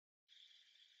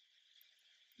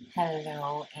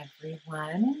Hello,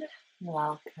 everyone.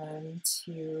 Welcome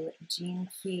to Gene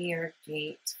Key or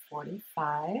Gate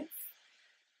 45.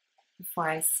 Before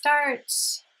I start,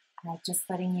 just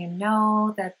letting you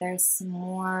know that there's some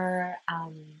more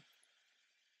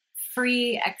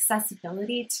free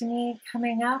accessibility to me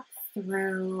coming up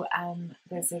through,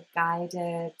 there's a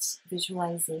guided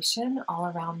visualization all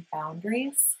around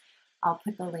boundaries. I'll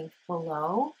put the link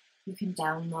below. You can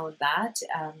download that.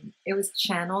 It was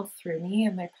channeled through me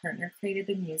and my partner created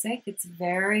the music. It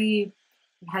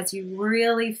has you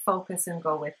really focus and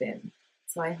go within.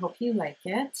 So I hope you like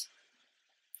it.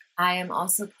 I am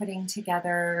also putting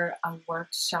together a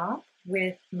workshop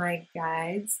with my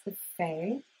guides, the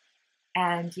Fae,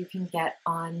 and you can get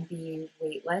on the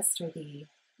wait list or the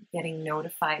getting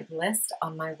notified list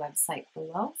on my website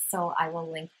below. So I will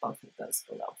link both of those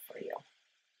below for you.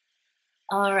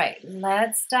 All right,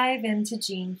 let's dive into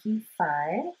Gene Key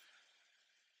 5.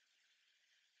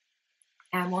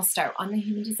 And we'll start on the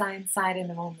human design side and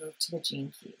then we'll move to the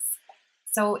gene keys.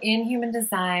 So in human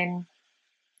design,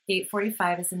 gate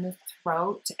 45 is in the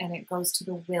throat and it goes to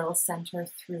the will center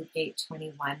through gate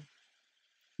 21.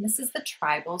 This is the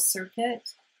tribal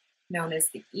circuit, known as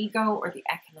the ego or the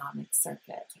economic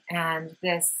circuit. And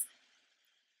this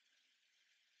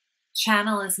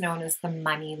channel is known as the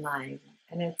money line.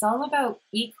 And it's all about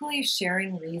equally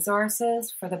sharing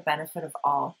resources for the benefit of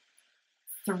all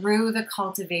through the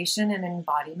cultivation and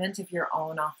embodiment of your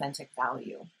own authentic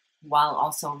value, while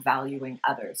also valuing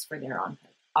others for their own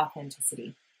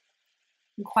authenticity.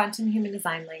 In quantum human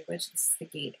design language, this is the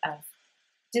gate of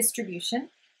distribution.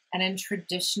 And in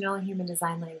traditional human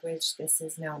design language, this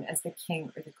is known as the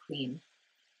king or the queen.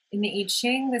 In the I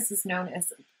Ching, this is known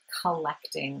as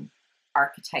collecting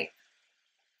archetype.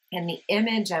 And the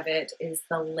image of it is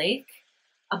the lake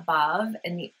above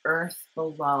and the earth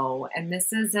below. And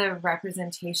this is a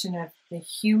representation of the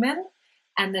human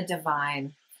and the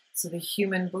divine. So the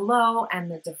human below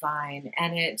and the divine.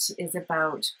 And it is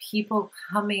about people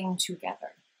coming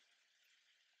together.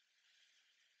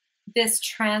 This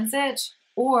transit,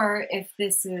 or if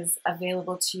this is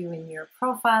available to you in your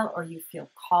profile or you feel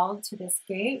called to this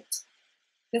gate,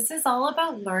 this is all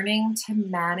about learning to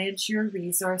manage your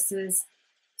resources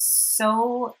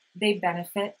so they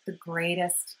benefit the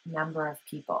greatest number of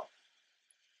people.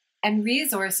 And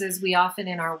resources, we often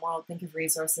in our world think of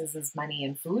resources as money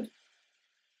and food,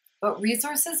 but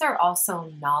resources are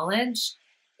also knowledge,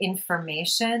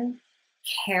 information,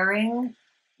 caring,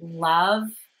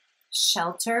 love,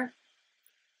 shelter.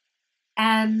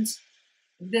 And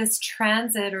this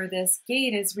transit or this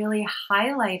gate is really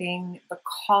highlighting the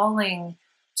calling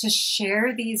to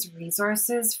share these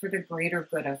resources for the greater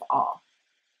good of all.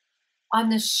 On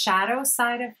the shadow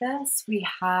side of this, we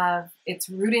have it's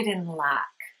rooted in lack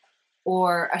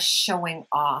or a showing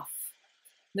off.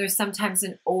 There's sometimes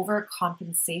an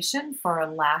overcompensation for a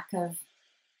lack of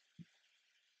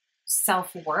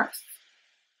self-worth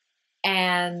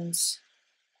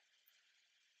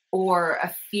or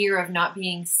a fear of not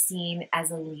being seen as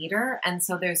a leader. And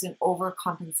so there's an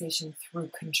overcompensation through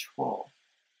control.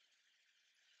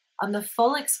 On the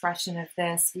full expression of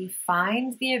this, we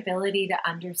find the ability to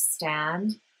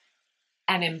understand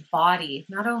and embody,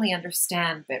 not only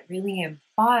understand, but really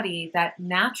embody that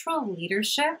natural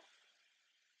leadership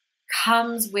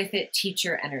comes with it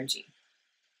teacher energy.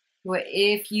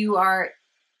 If you are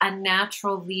a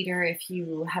natural leader, if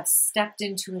you have stepped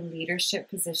into a leadership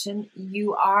position,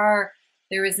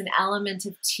 there is an element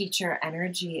of teacher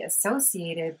energy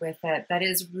associated with it that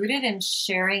is rooted in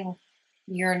sharing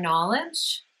your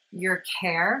knowledge, your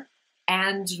care,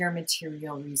 and your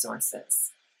material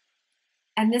resources.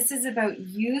 And this is about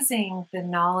using the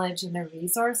knowledge and the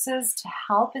resources to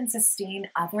help and sustain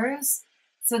others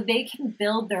so they can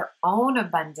build their own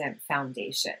abundant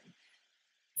foundation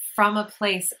from a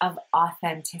place of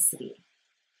authenticity.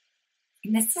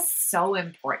 And this is so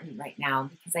important right now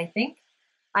because I think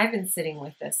I've been sitting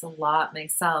with this a lot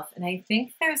myself. And I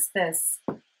think there's this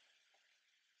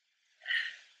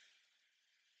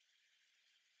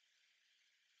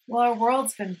our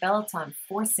world's been built on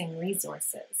forcing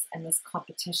resources and this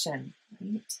competition,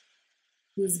 right?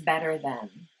 Who's better than,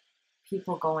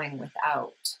 people going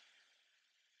without.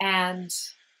 And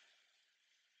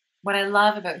what I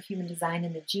love about human design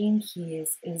and the gene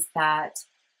keys is that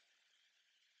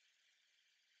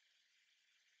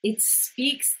it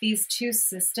speaks these two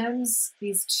systems,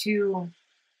 these two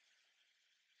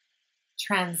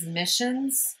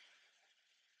transmissions,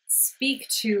 speak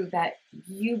to that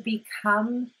you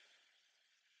become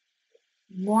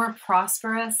more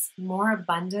prosperous, more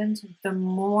abundant, the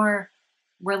more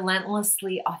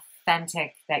relentlessly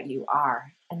authentic that you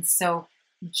are. And so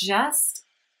just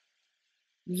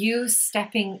you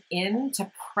stepping into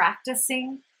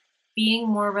practicing being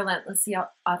more relentlessly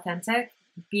authentic,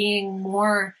 being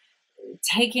more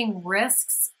taking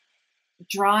risks,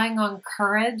 drawing on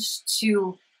courage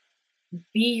to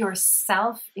be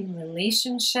yourself in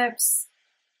relationships.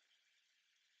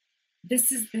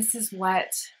 This is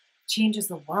what changes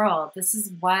the world. This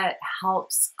is what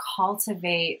helps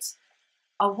cultivate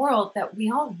a world that we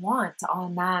all want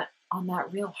on that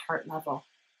real heart level.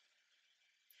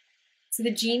 So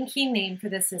the gene key name for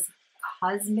this is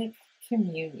cosmic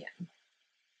communion.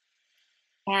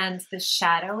 And the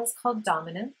shadow is called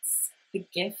dominance. The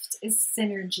gift is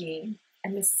synergy.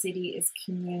 And the city is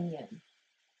communion.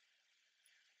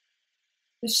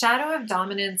 The shadow of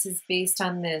dominance is based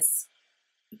on this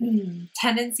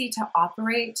tendency to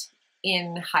operate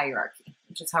in hierarchy,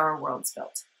 which is how our world's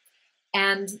built.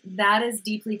 And that is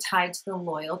deeply tied to the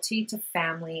loyalty to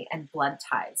family and blood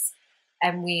ties.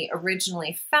 And we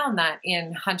originally found that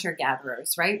in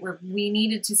hunter-gatherers, right? Where we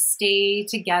needed to stay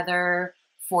together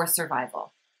for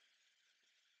survival.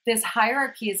 This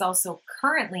hierarchy is also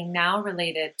currently now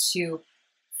related to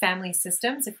family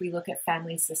systems. If we look at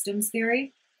family systems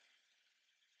theory,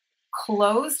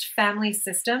 closed family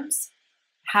systems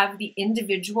have the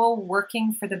individual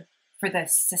working for the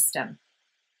system.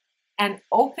 And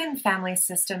open family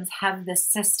systems have the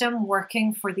system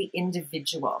working for the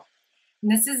individual.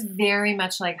 And this is very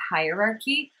much like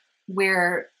hierarchy,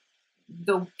 where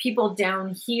the people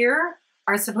down here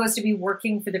are supposed to be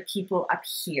working for the people up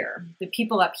here. The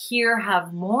people up here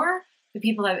have more, the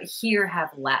people out here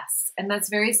have less. And that's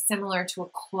very similar to a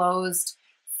closed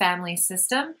family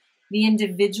system. The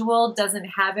individual doesn't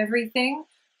have everything,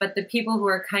 but the people who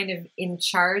are kind of in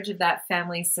charge of that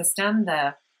family system,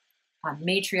 the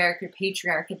matriarch or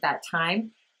patriarch at that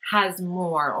time, has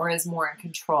more or is more in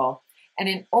control. And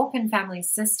in open family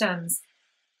systems,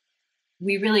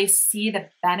 we really see the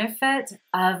benefit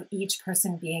of each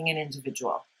person being an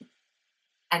individual.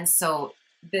 And so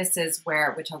this is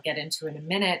where, which I'll get into in a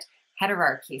minute,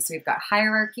 heterarchy. So we've got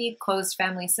hierarchy, closed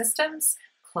family systems,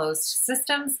 closed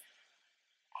systems,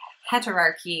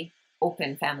 heterarchy,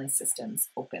 open family systems,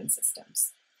 open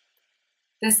systems.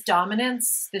 This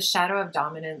dominance, the shadow of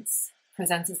dominance,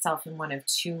 presents itself in one of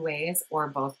two ways, or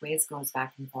both ways, goes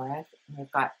back and forth. And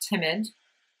we've got timid,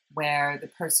 where the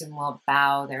person will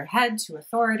bow their head to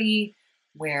authority,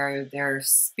 where their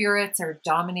spirits are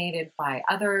dominated by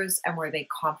others, and where they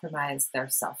compromise their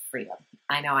self-freedom.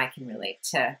 I know I can relate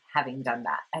to having done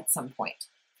that at some point.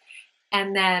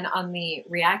 And then on the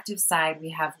reactive side, we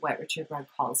have what Richard Rudd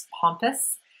calls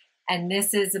pompous. And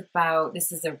this is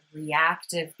a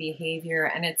reactive behavior,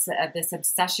 and it's this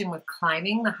obsession with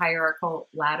climbing the hierarchical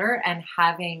ladder and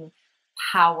having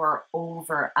power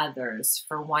over others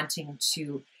for wanting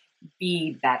to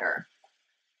be better.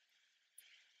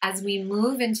 As we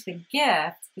move into the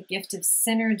gift of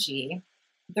synergy,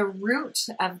 the root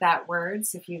of that word,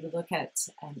 so if you look at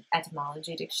an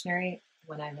etymology dictionary,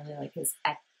 one I really like is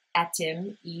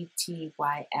etym,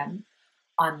 E-T-Y-M,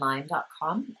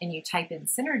 online.com, and you type in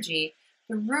synergy,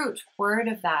 the root word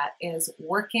of that is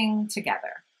working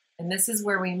together. And this is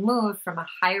where we move from a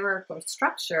hierarchical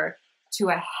structure to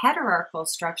a heterarchical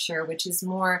structure, which is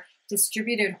more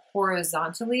distributed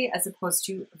horizontally as opposed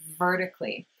to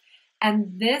vertically.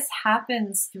 And this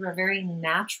happens through a very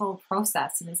natural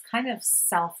process and is kind of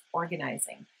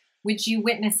self-organizing, which you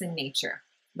witness in nature,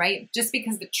 right? Just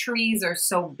because the trees are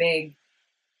so big,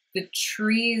 the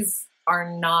trees are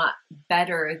not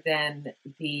better than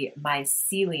the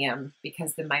mycelium,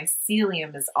 because the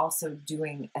mycelium is also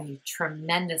doing a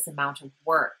tremendous amount of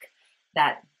work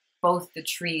that both the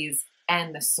trees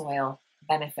and the soil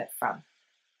benefit from.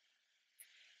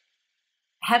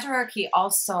 Heterarchy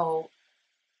also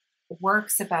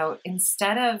works about,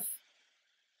 instead of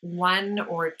one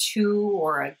or two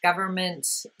or a government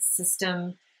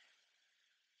system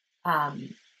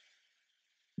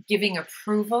giving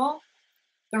approval,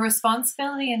 the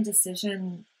responsibility and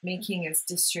decision making is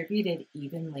distributed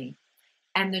evenly.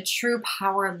 And the true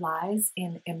power lies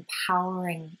in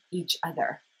empowering each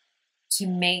other to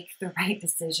make the right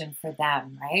decision for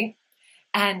them, right?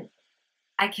 And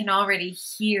I can already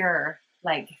hear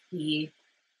like the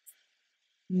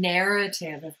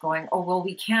narrative of going, oh, well,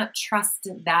 we can't trust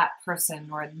that person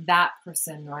or that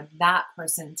person or that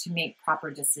person to make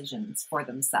proper decisions for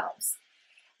themselves.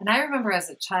 And I remember as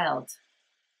a child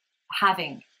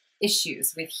having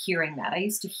issues with hearing that. I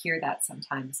used to hear that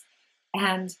sometimes,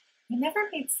 and it never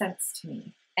made sense to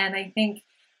me. And I think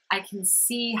I can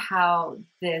see how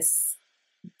this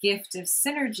gift of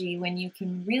synergy, when you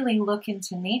can really look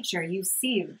into nature, you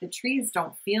see that the trees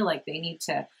don't feel like they need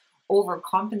to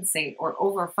overcompensate or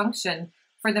overfunction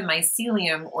for the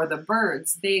mycelium or the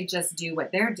birds, they just do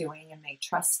what they're doing and they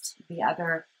trust the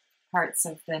other parts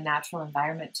of the natural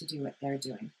environment to do what they're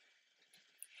doing.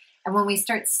 And when we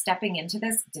start stepping into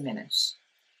this, diminish.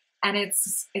 And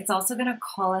it's also going to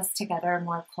call us together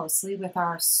more closely with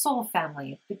our soul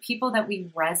family, the people that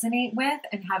we resonate with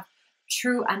and have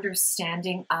true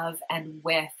understanding of and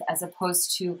with, as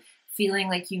opposed to feeling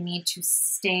like you need to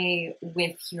stay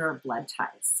with your blood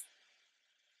ties.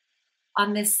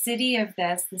 On the city of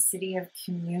this, the city of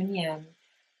communion,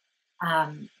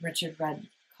 Richard Rudd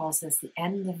calls this the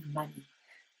end of money.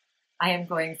 I am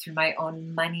going through my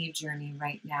own money journey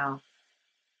right now,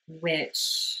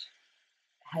 which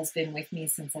has been with me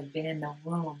since I've been in the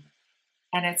womb.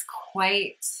 And it's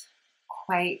quite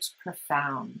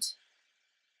profound.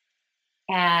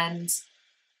 And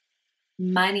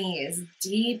money is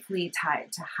deeply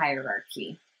tied to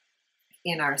hierarchy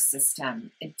in our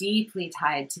system, deeply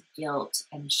tied to guilt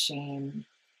and shame,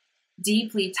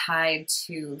 deeply tied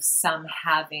to some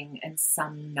having and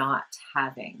some not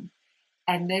having.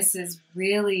 And this is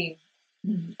really,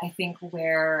 I think,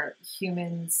 where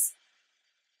humans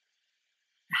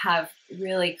have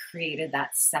really created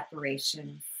that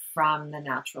separation from the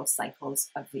natural cycles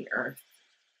of the earth.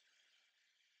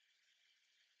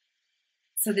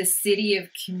 So the city of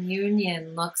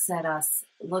communion looks at us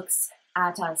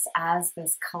as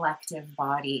this collective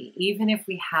body. Even if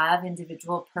we have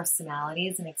individual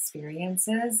personalities and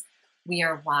experiences, we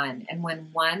are one. And when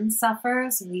one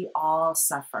suffers, we all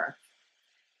suffer.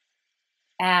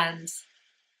 And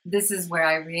this is where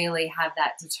I really have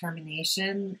that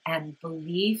determination and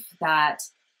belief that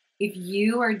if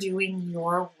you are doing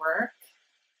your work,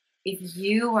 if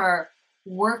you are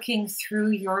working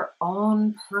through your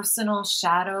own personal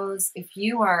shadows, if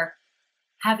you are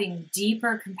having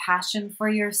deeper compassion for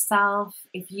yourself,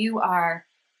 if you are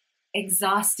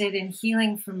exhausted and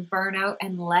healing from burnout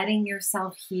and letting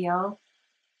yourself heal,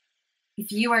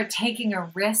 if you are taking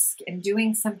a risk and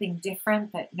doing something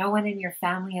different that no one in your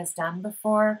family has done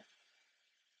before,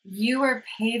 you are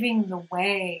paving the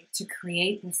way to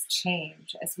create this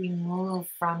change as we move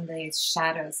from these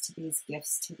shadows to these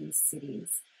gifts to these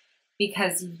cities.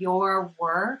 Because your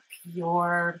work,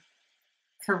 your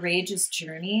courageous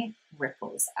journey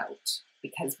ripples out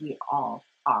because we all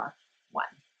are one.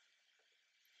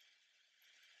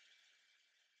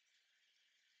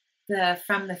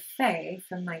 From the Fae,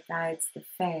 from my guides, the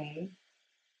Fae,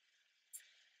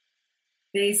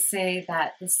 they say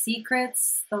that the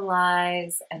secrets, the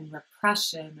lies, and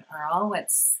repression are all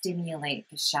what stimulate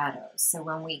the shadows. So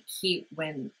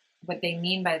what they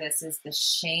mean by this is the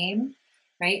shame,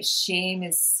 right? Shame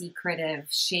is secretive.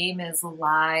 Shame is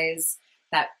lies,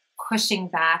 that pushing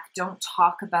back, don't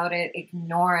talk about it,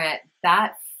 ignore it.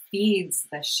 That feeds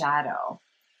the shadow.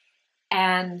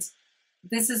 And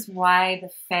this is why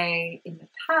the Fae in the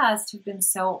past have been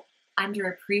so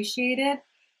underappreciated,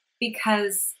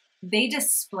 because they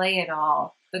display it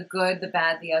all, the good, the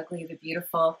bad, the ugly, the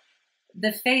beautiful.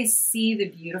 The Fae see the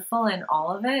beautiful in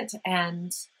all of it,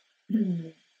 and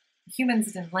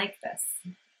humans didn't like this.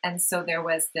 And so there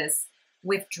was this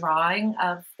withdrawing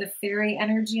of the fairy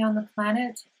energy on the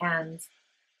planet. And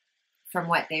from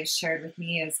what they've shared with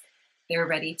me is they're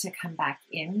ready to come back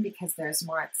in because there's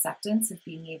more acceptance of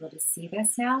being able to see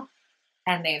this now.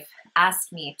 And they've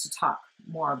asked me to talk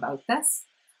more about this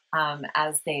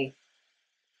as they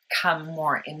come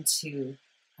more into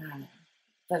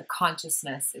the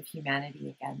consciousness of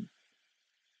humanity again.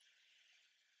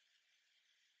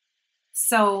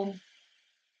 So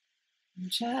I'm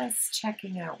just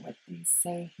checking out what they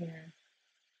say here.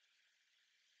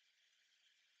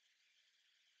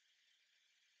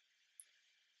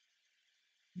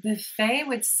 The Fae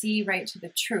would see right to the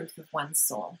truth of one's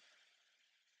soul.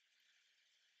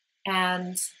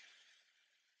 And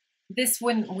this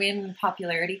wouldn't win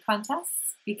popularity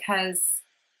contests because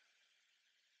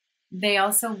they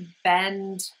also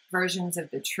bend versions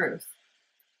of the truth.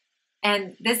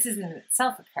 And this is in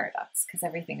itself a paradox, because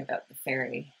everything about the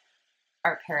fairy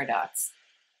are paradox.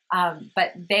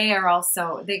 But they are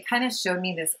also, they kind of showed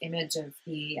me this image of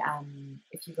the,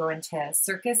 if you go into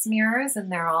circus mirrors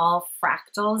and they're all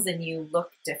fractals and you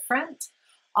look different,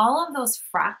 all of those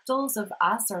fractals of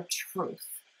us are truth.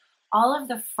 All of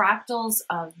the fractals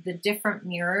of the different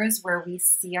mirrors where we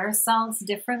see ourselves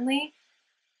differently,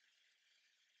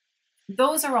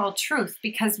 those are all truth,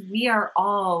 because we are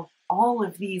all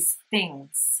of these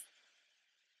things.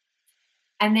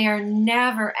 And they are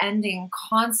never ending,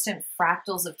 constant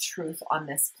fractals of truth on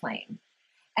this plane.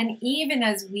 And even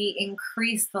as we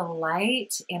increase the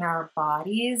light in our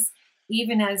bodies,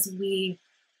 even as we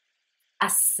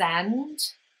ascend,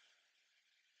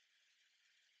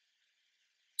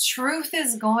 truth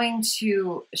is going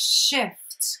to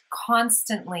shift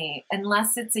constantly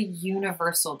unless it's a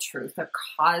universal truth, a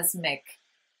cosmic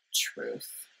truth.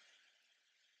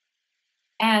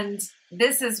 And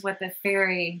this is what the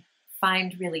fairy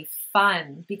find really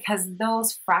fun, because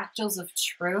those fractals of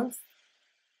truth,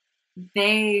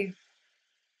 they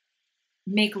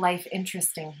make life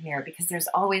interesting here, because there's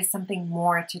always something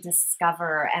more to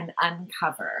discover and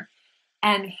uncover.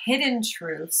 And hidden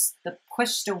truths, the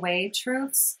pushed away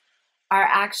truths, are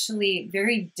actually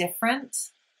very different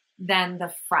than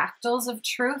the fractals of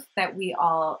truth that we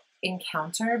all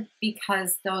encounter,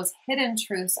 because those hidden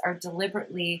truths are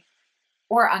deliberately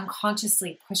or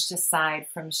unconsciously pushed aside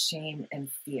from shame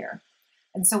and fear.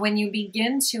 And so when you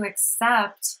begin to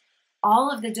accept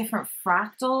all of the different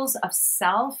fractals of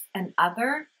self and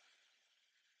other,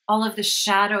 all of the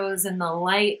shadows and the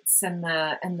lights and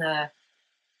the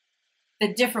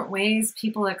different ways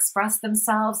people express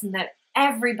themselves, and that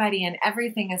everybody and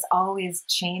everything is always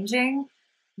changing,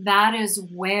 that is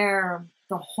where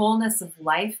the wholeness of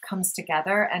life comes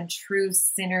together and true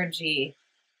synergy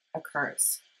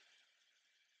occurs.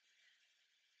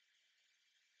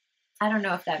 I don't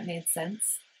know if that made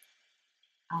sense.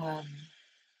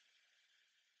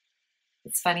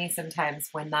 It's funny sometimes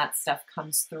when that stuff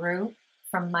comes through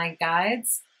from my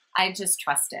guides, I just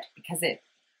trust it because it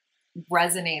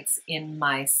resonates in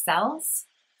my cells.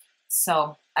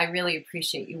 So I really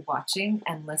appreciate you watching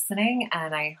and listening,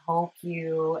 and I hope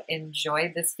you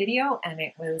enjoyed this video and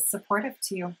it was supportive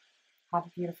to you. Have a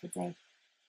beautiful day.